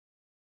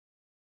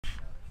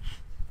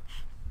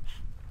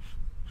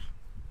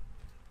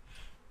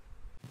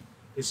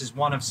This is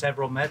one of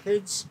several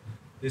methods.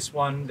 This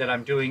one that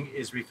I'm doing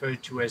is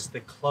referred to as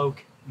the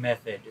Cloak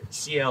Method,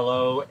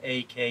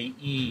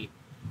 C-L-O-A-K-E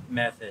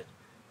method.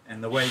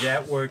 And the way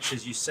that works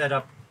is you set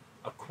up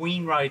a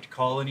queen-right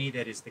colony,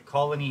 that is, the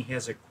colony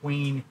has a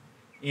queen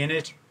in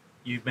it.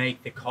 You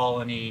make the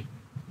colony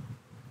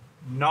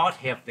not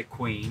have the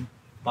queen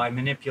by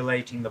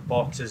manipulating the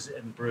boxes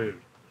and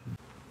brood.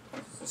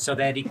 So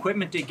that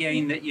equipment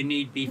again that you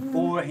need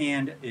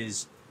beforehand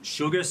is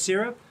sugar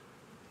syrup,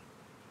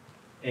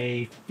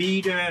 a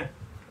feeder,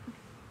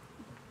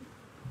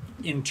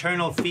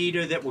 internal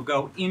feeder that will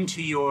go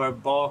into your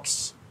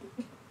box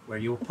where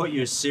you'll put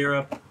your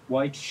syrup,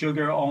 white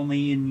sugar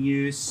only in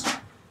use,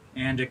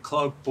 and a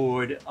cloak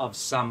board of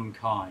some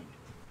kind.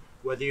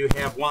 Whether you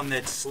have one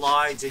that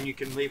slides and you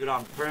can leave it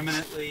on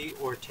permanently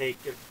or take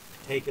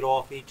it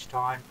off each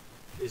time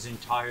is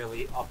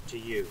entirely up to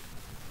you.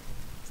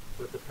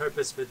 But the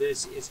purpose for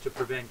this is to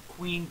prevent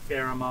queen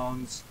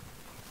pheromones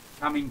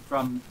coming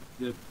from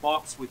the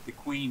box with the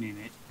queen in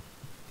it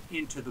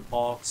into the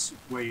box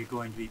where you're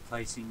going to be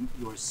placing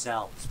your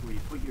cells, where you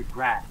put your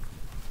graft.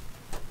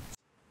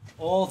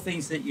 All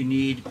things that you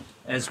need,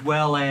 as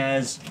well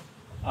as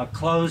a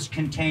closed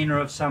container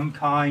of some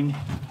kind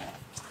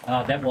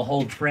that will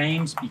hold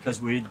frames,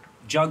 because we're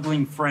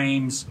juggling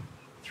frames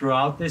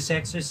throughout this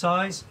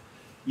exercise.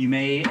 You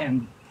may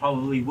and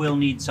probably will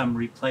need some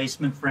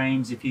replacement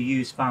frames. If you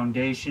use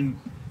foundation,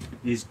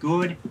 is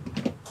good.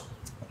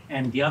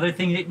 And the other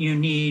thing that you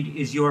need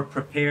is your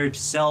prepared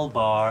cell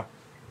bar.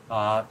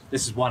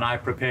 This is one I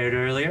prepared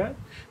earlier,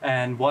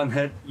 and one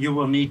that you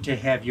will need to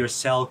have your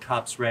cell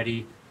cups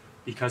ready,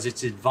 because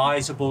it's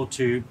advisable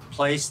to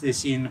place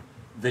this in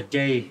the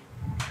day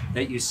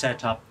that you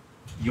set up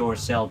your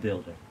cell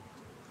builder.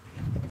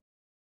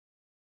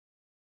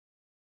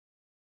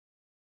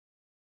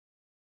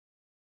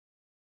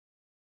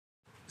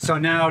 So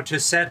now to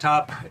set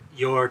up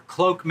your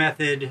Cloak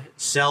Method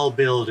cell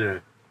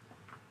builder.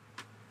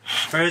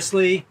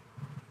 Firstly,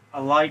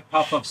 a light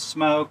puff of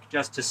smoke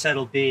just to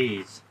settle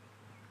bees.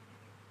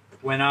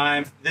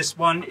 This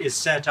one is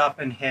set up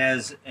and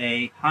has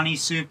a honey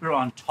super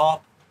on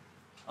top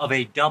of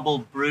a double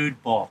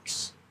brood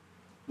box,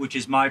 which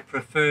is my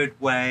preferred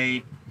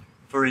way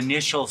for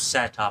initial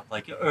setup,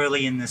 like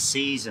early in the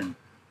season.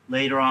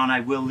 Later on, I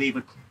will leave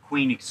a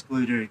queen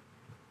excluder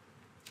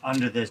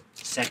under the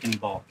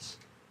second box.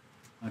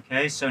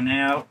 Okay, so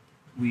now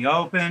we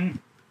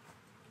open,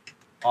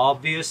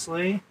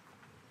 obviously,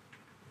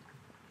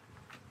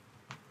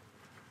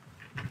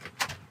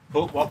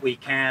 put what we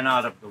can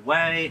out of the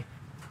way.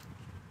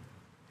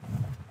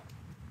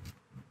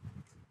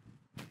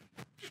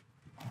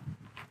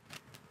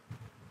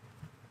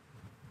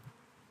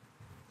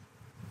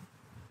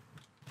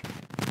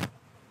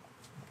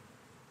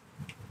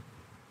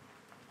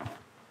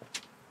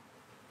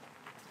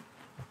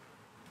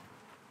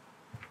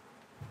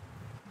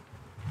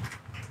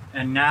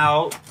 And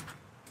now,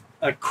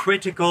 a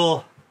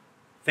critical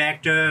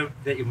factor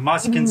that you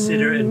must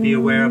consider and be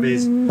aware of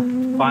is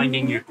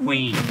finding your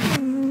queen.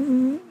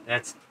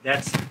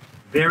 That's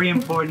very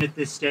important at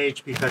this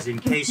stage, because in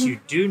case you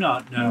do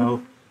not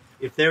know,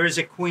 if there is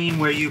a queen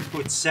where you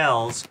put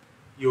cells,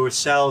 your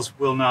cells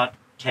will not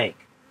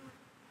take.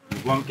 You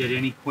won't get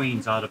any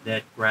queens out of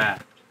that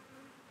graft.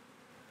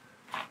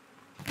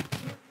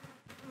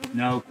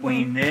 No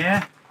queen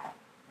there.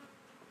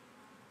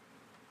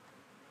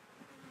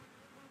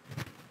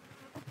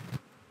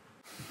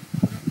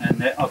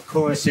 And of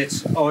course,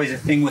 it's always a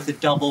thing with a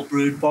double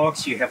brood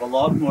box. You have a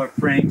lot more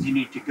frames you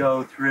need to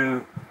go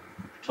through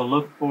to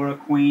look for a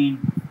queen.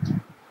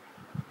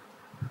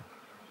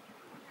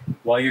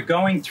 While you're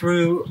going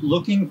through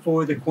looking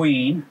for the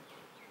queen,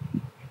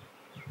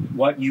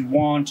 what you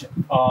want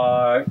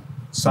are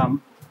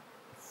some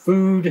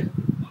food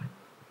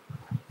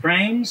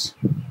frames,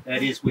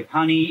 that is with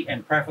honey,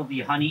 and preferably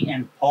honey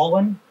and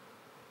pollen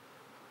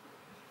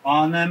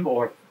on them,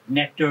 or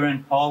nectar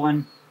and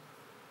pollen.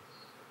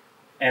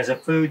 As a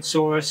food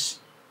source,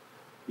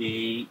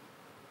 they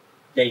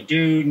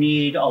do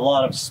need a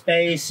lot of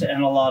space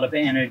and a lot of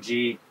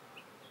energy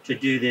to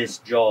do this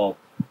job.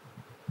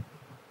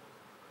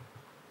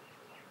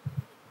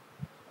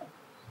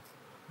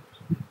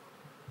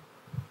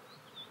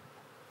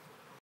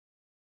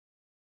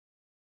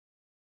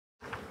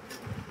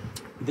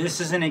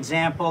 This is an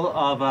example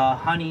of a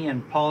honey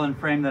and pollen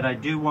frame that I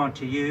do want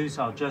to use.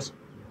 I'll just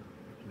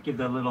give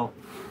the little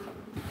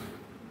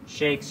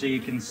shake so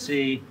you can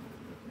see.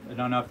 I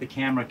don't know if the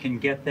camera can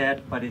get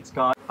that, but it's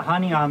got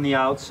honey on the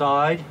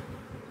outside,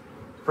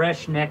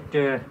 fresh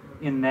nectar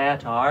in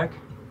that arc,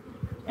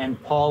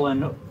 and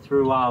pollen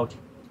throughout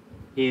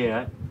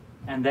here,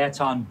 and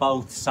that's on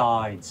both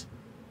sides.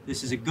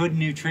 This is a good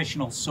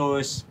nutritional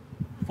source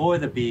for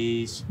the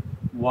bees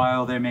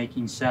while they're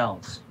making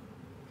cells.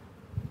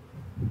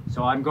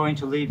 So I'm going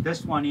to leave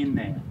this one in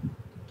there,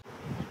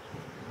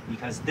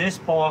 because this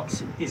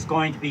box is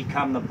going to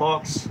become the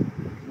box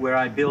where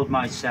I build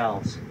my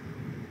cells.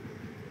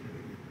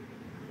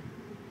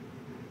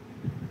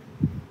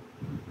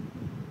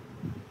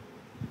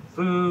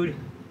 Food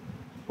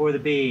for the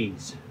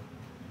bees.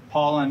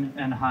 pollen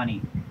and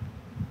honey.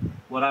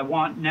 What I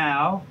want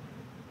now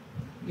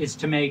is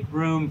to make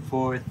room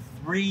for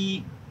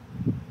three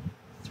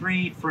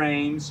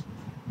frames,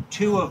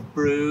 2 of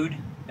brood.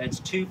 That's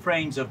 2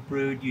 frames of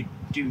brood. You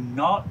do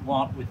not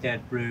want with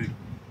that brood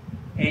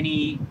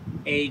any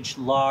aged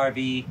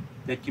larvae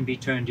that can be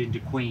turned into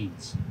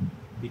queens,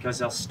 because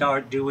they'll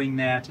start doing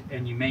that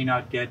and you may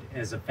not get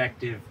as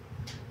effective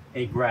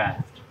a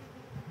graft.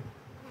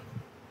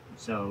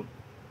 So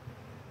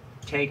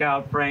take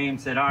out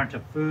frames that aren't a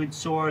food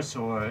source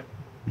or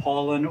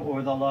pollen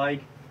or the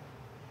like.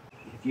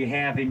 If you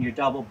have in your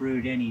double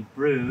brood any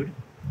brood,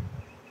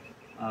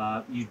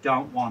 you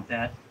don't want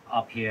that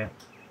up here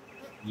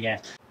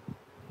yet.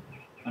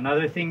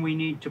 Another thing we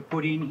need to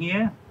put in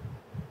here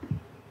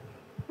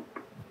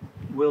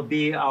will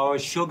be our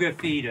sugar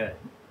feeder.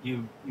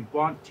 You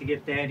want to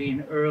get that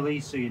in early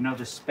so you know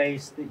the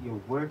space that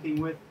you're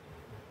working with.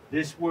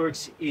 This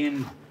works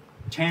in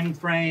 10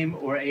 frame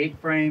or 8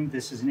 frame.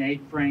 This is an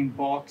 8 frame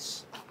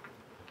box,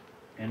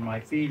 and my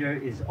feeder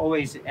is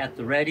always at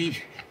the ready.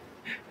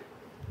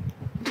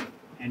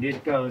 And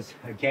it goes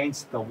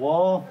against the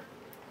wall.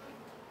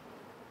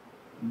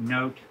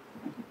 Note,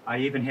 I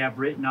even have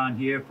written on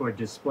here for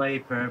display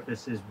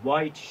purposes,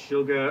 white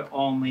sugar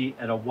only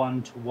at a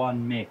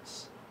 1-to-1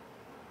 mix.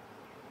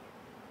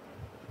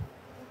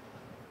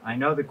 I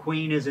know the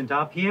queen isn't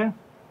up here.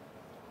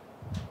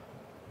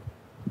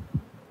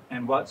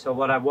 And so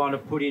what I want to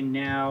put in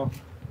now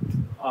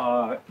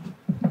are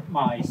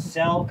my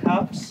cell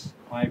cups,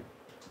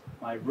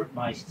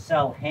 my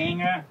cell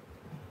hanger.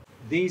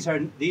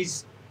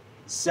 These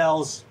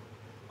cells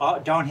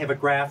don't have a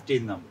graft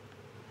in them,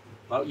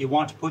 but you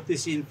want to put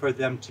this in for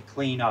them to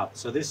clean up.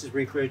 So this is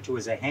referred to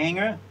as a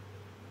hanger,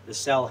 the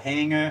cell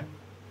hanger.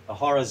 The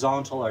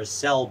horizontal are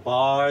cell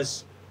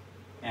bars,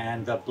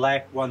 and the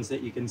black ones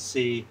that you can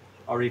see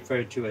are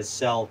referred to as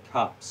cell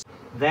cups.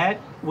 That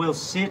will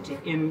sit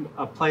in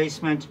a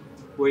placement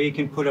where you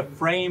can put a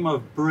frame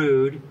of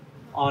brood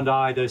on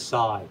either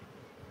side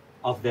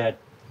of that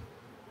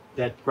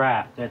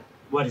graft,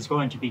 what is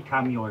going to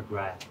become your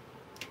graft.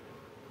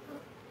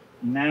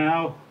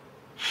 Now,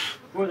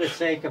 for the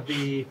sake of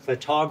the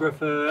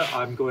photographer,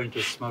 I'm going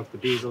to smoke the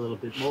bees a little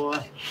bit more.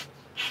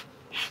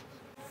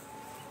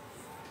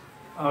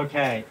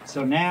 Okay,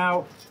 so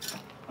now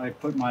I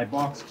put my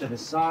box to the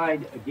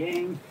side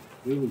again.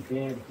 Really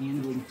bad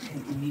handling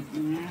technique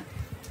in that.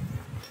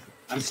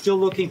 I'm still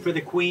looking for the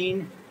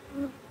queen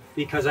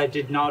because I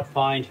did not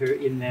find her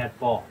in that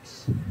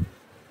box.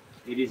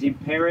 It is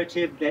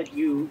imperative that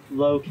you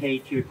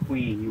locate your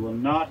queen. You will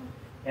not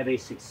have a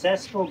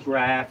successful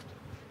graft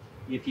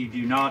if you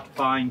do not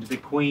find the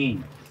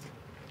queen.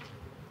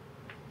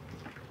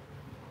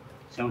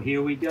 So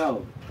here we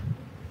go.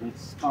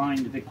 Let's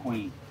find the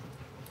queen.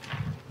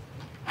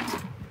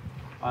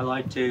 I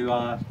like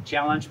to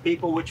challenge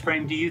people. Which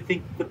frame do you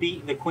think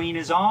the queen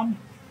is on?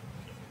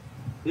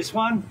 This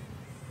one?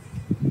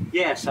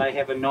 Yes, I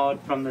have a nod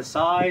from the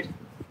side.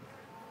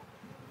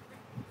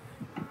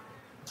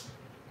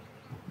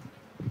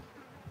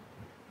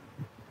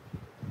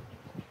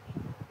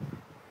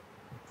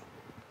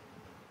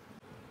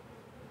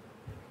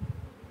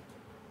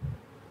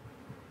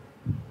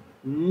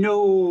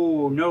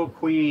 No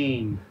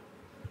queen.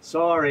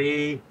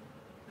 Sorry.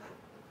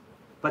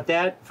 But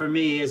that, for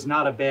me, is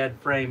not a bad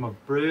frame of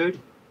brood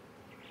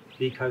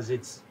because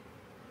it's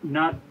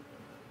not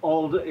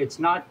old, it's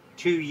not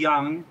too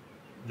young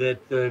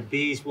that the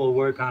bees will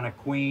work on a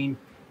queen.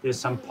 There's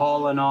some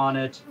pollen on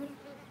it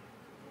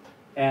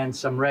and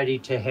some ready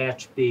to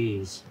hatch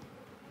bees.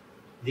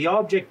 The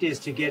object is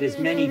to get as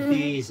many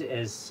bees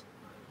as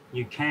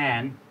you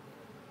can,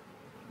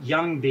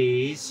 young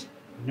bees,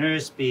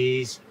 nurse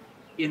bees,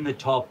 in the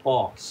top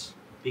box,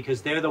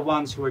 because they're the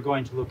ones who are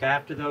going to look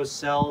after those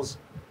cells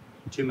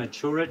to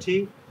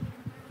maturity.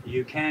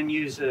 You can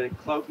use a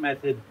Cloak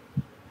Method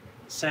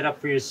setup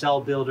for your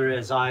cell builder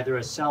as either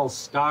a cell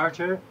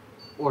starter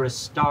or a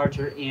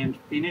starter and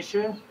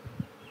finisher.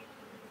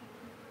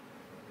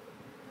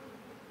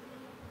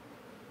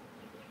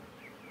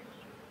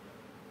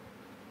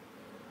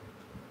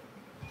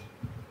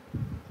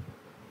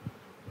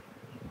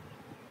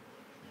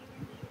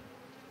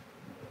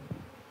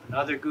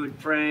 Another good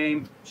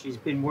frame. She's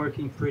been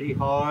working pretty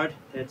hard.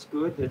 That's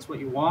good. That's what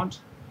you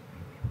want.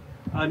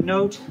 A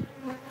note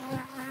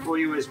for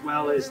you as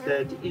well is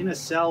that in a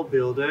cell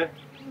builder,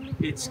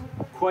 it's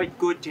quite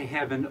good to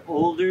have an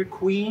older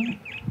queen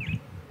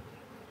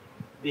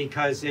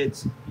because you're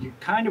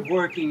kind of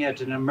working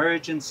at an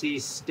emergency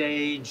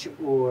stage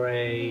or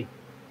a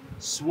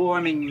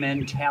swarming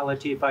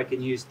mentality, if I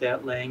can use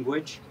that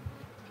language,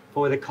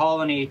 for the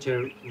colony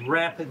to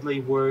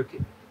rapidly work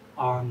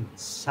on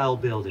cell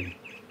building.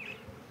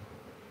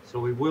 So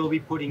we will be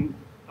putting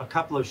a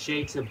couple of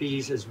shakes of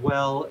bees as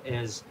well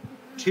as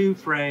 2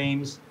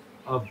 frames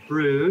of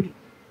brood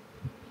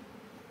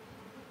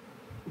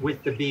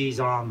with the bees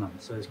on them.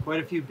 So there's quite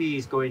a few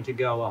bees going to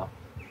go up.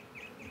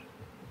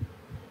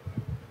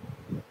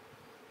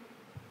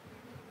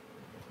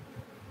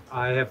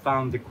 I have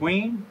found the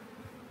queen.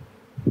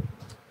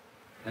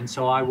 And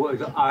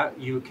so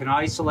you can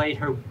isolate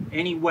her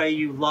any way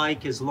you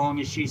like as long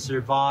as she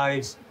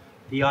survives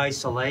the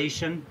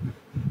isolation.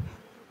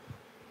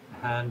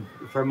 And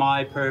for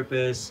my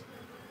purpose,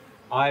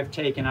 I've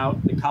taken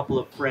out the couple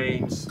of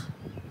frames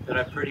that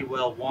I pretty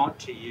well want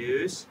to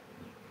use.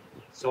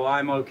 So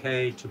I'm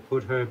okay to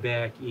put her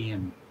back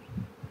in.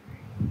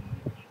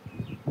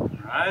 All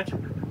right?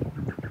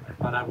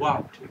 But I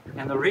won't.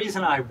 And the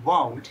reason I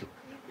won't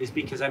is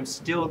because I'm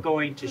still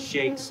going to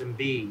shake some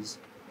bees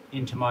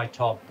into my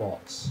top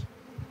box.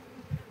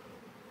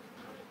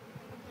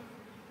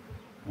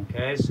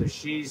 Okay, so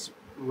she's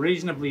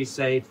reasonably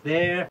safe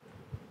there.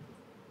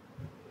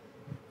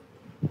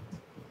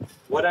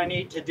 What I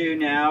need to do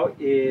now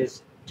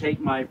is take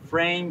my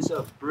frames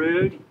of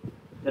brood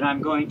that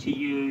I'm going to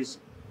use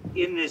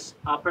in this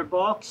upper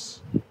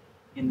box,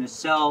 in the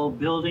cell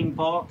building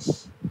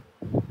box.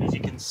 As you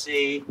can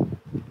see,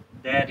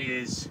 that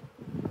is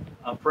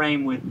a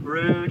frame with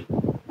brood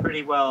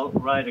pretty well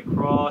right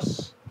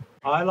across.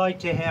 I like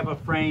to have a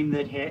frame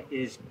that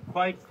is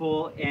quite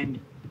full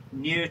and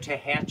near to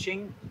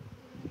hatching.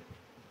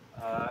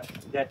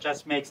 That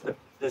just makes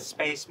the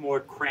space more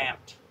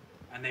cramped,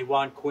 and they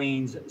want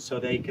queens so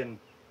they can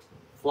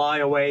fly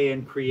away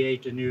and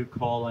create a new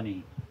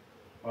colony.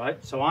 All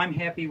right, so I'm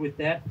happy with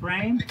that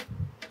frame,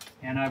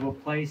 and I will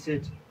place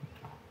it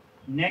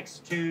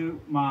next to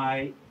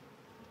my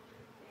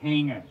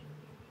hanger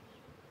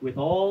with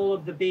all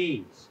of the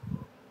bees.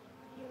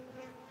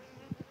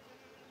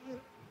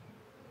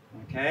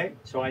 Okay,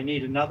 so I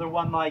need another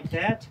one like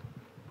that,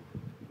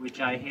 which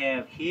I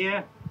have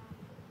here.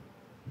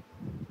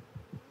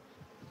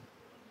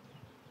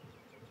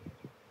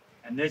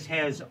 And this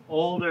has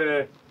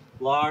older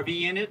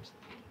larvae in it.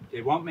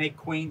 They won't make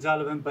queens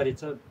out of them, but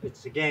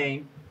it's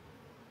again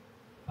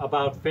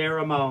about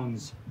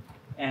pheromones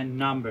and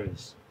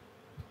numbers.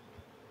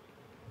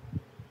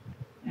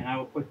 And I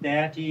will put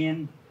that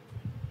in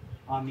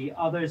on the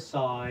other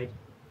side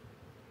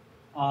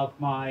of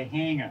my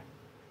hanger.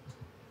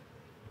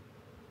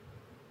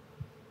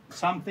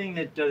 Something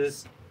that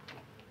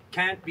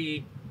can't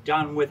be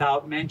done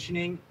without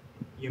mentioning,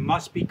 you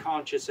must be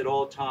conscious at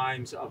all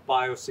times of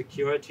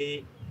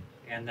biosecurity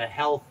and the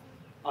health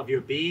of your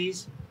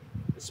bees,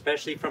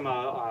 especially from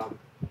a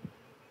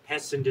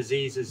pests and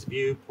diseases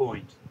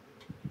viewpoint.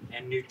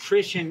 And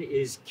nutrition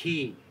is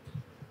key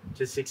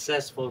to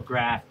successful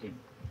grafting.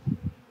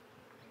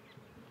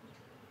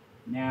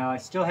 Now, I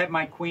still have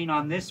my queen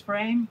on this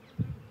frame,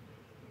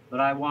 but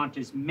I want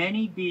as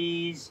many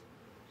bees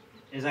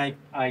as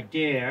I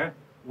dare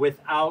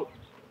without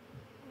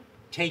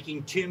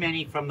taking too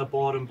many from the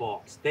bottom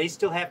box. They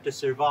still have to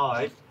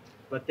survive,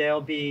 but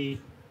they'll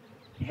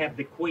have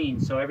the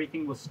queen, so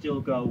everything will still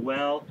go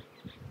well.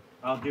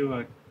 I'll do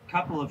a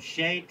couple of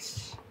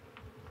shakes.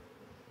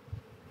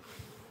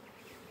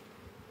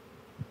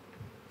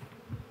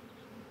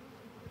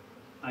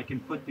 I can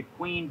put the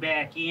queen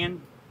back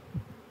in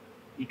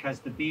because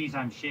the bees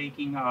I'm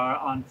shaking are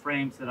on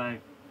frames that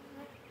I've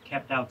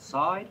kept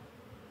outside.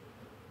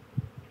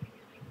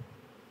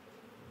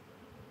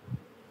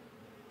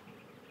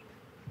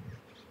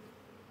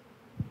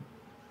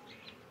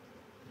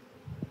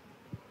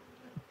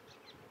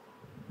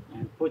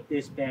 And put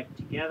this back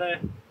together.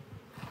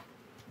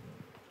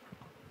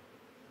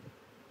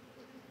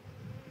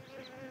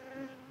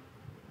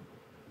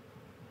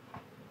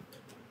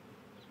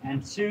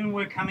 And soon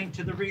we're coming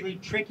to the really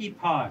tricky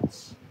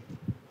parts.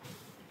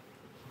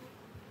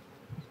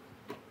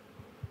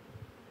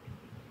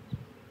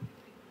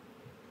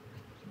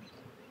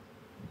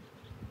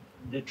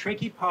 The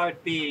tricky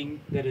part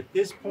being that at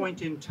this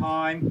point in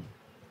time,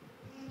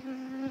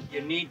 you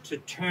need to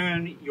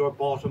turn your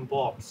bottom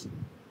box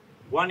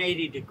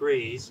 180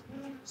 degrees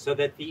so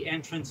that the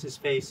entrance is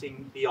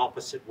facing the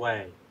opposite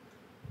way.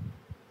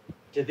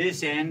 To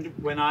this end,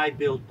 when I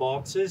build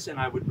boxes, and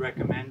I would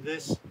recommend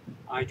this,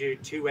 I do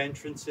 2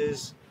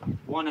 entrances,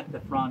 one at the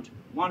front,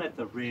 one at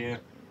the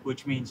rear,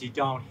 which means you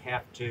don't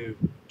have to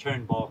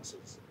turn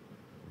boxes.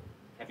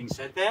 Having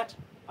said that,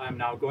 I'm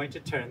now going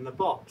to turn the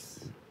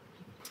box.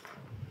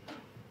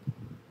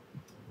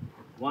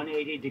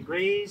 180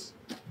 degrees,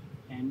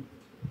 and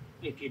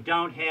if you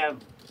don't have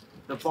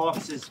the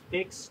boxes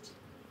fixed,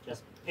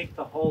 just pick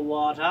the whole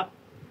lot up,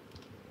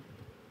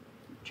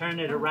 turn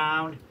it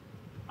around.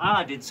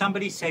 Ah, did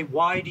somebody say,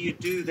 why do you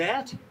do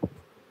that?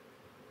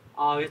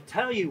 I'll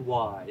tell you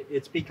why.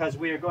 It's because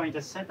we are going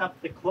to set up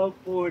the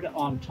cloak board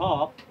on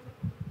top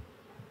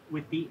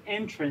with the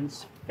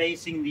entrance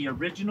facing the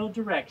original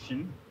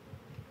direction.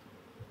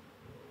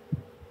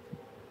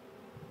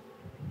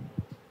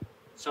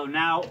 So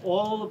now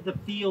all of the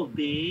field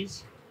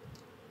bees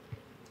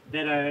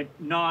that are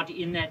not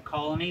in that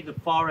colony, the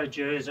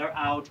foragers are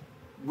out,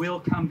 will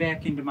come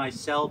back into my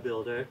cell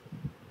builder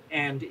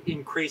and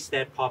increase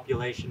that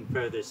population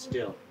further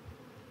still.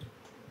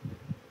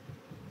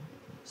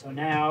 So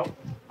now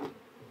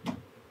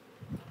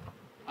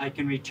I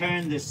can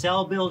return the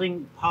cell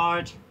building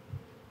part,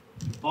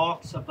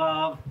 box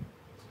above,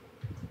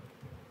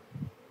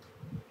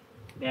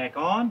 back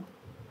on.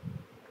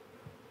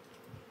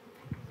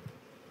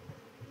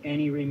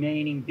 any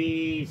remaining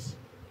bees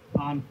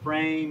on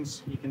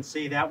frames. You can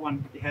see that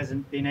one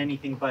hasn't been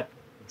anything but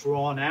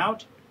drawn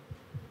out.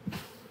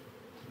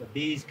 The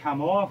bees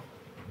come off.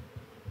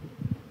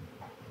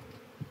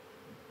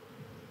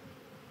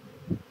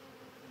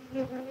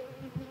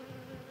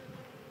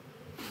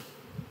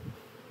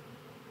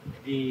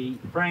 The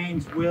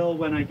frames will,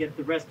 when I get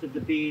the rest of the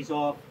bees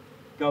off,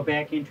 go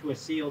back into a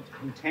sealed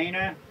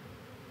container.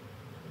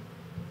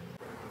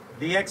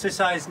 The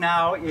exercise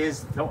now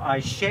is, so I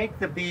shake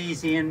the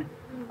bees in,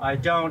 I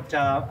don't,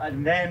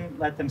 and then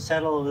let them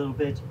settle a little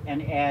bit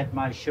and add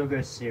my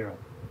sugar syrup.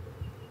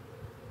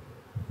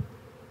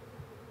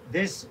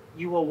 This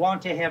you will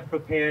want to have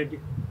prepared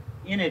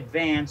in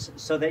advance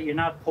so that you're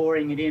not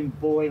pouring it in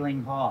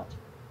boiling hot.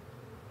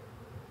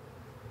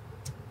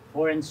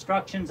 For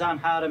instructions on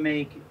how to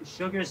make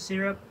sugar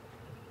syrup,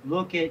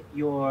 look at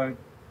your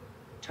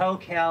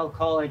Tocal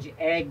College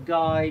Egg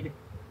Guide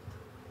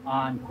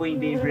on queen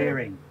bee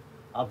rearing.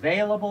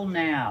 Available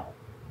now.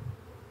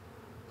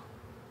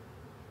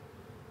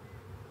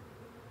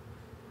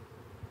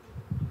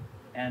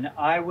 And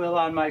I will,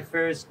 on my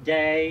first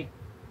day,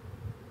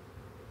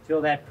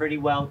 fill that pretty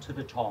well to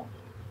the top.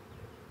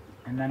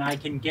 And then I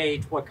can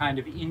gauge what kind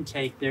of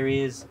intake there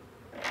is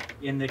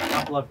in the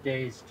couple of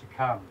days to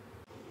come.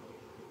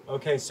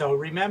 Okay, so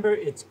remember,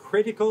 it's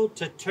critical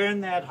to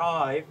turn that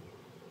hive,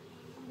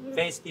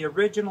 face the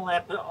original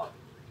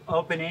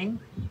opening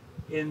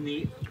in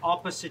the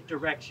opposite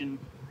direction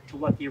to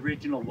what the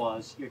original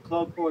was. Your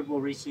cloak board will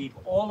receive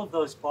all of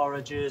those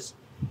foragers,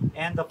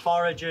 and the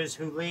foragers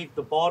who leave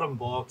the bottom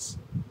box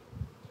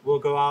will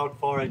go out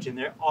forage, and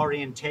they're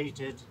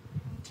orientated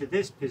to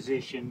this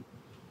position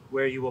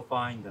where you will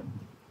find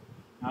them.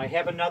 Now, I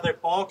have another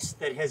box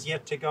that has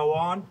yet to go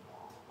on.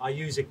 I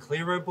use a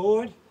clearer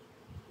board.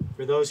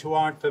 For those who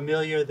aren't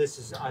familiar, this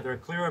is either a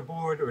clearer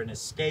board or an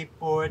escape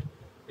board.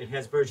 It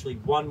has virtually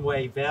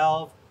one-way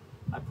valve.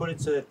 I put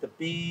it so that the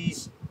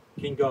bees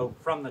can go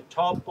from the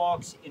top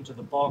box into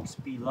the box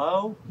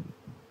below,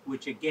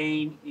 which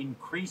again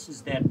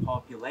increases that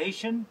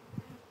population.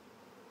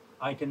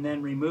 I can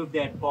then remove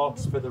that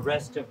box for the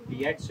rest of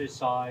the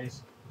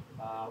exercise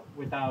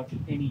without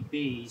any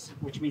bees,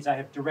 which means I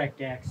have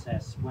direct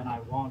access when I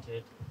want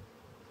it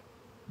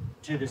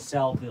to the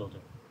cell builder.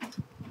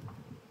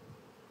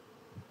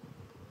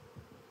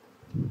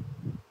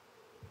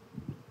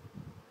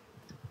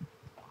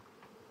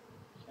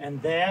 And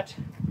that,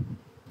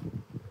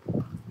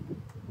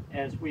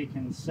 as we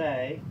can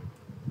say,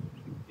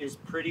 is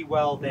pretty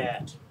well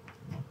that.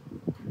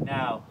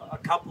 Now, a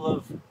couple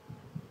of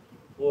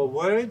more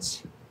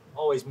words,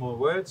 always more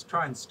words,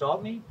 try and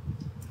stop me.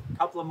 A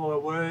couple of more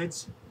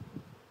words.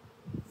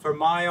 For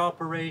my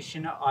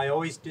operation, I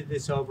always did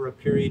this over a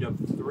period of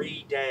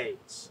 3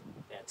 days.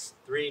 That's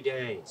 3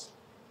 days.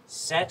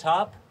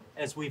 Setup,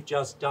 as we've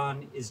just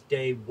done, is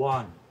day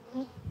 1.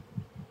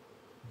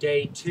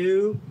 Day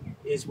 2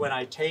 is when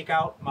I take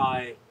out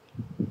my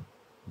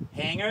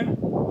hanger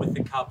with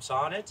the cups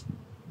on it.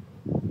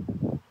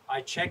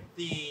 I check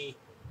the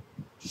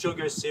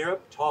sugar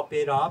syrup, top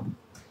it up.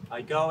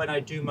 I go and I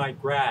do my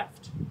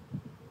graft.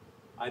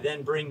 I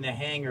then bring the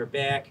hanger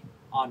back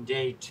on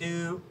day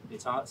 2.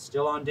 It's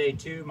still on day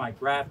 2. My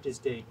graft is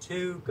day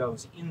 2,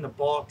 goes in the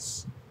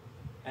box.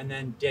 And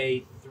then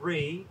day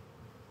 3,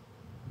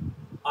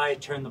 I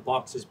turn the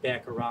boxes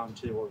back around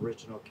to the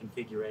original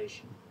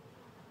configuration.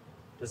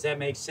 Does that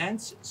make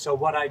sense? So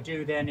what I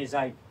do then is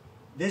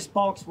this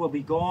box will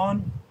be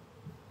gone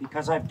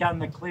because I've done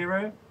the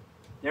clearer.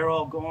 They're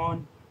all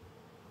gone.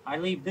 I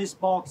leave this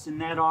box in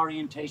that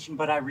orientation,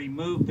 but I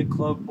remove the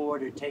cloak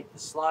board or take the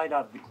slide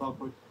out of the cloak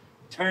board,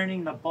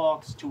 turning the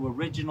box to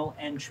original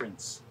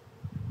entrance.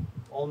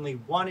 Only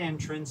one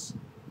entrance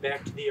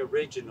back to the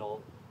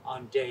original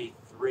on day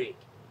 3.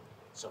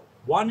 So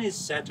 1 is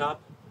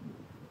setup,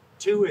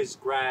 2 is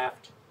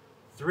graft,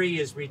 3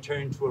 is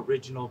return to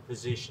original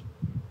position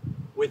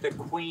with a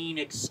queen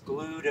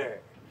excluder.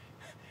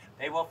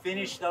 They will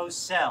finish those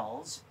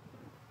cells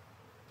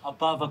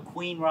above a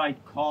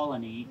queen-right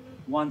colony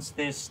once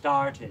they're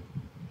started.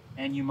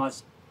 And you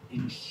must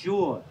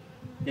ensure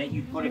that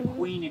you put a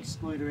queen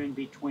excluder in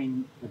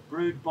between the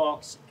brood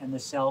box and the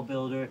cell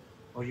builder,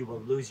 or you will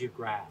lose your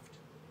graft.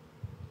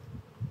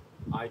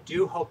 I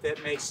do hope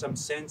that makes some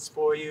sense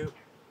for you.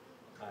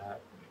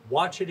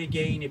 Watch it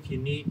again if you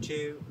need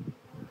to.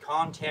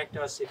 Contact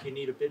us if you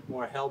need a bit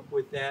more help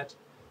with that.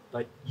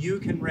 But you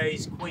can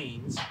raise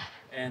queens,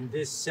 and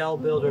this cell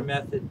builder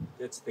method,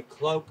 that's the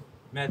Cloak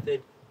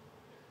Method,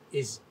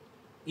 is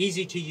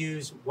easy to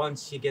use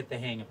once you get the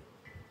hang of it.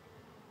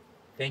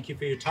 Thank you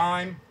for your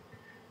time.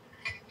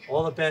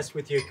 All the best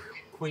with your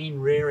queen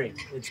rearing.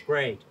 It's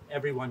great.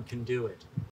 Everyone can do it.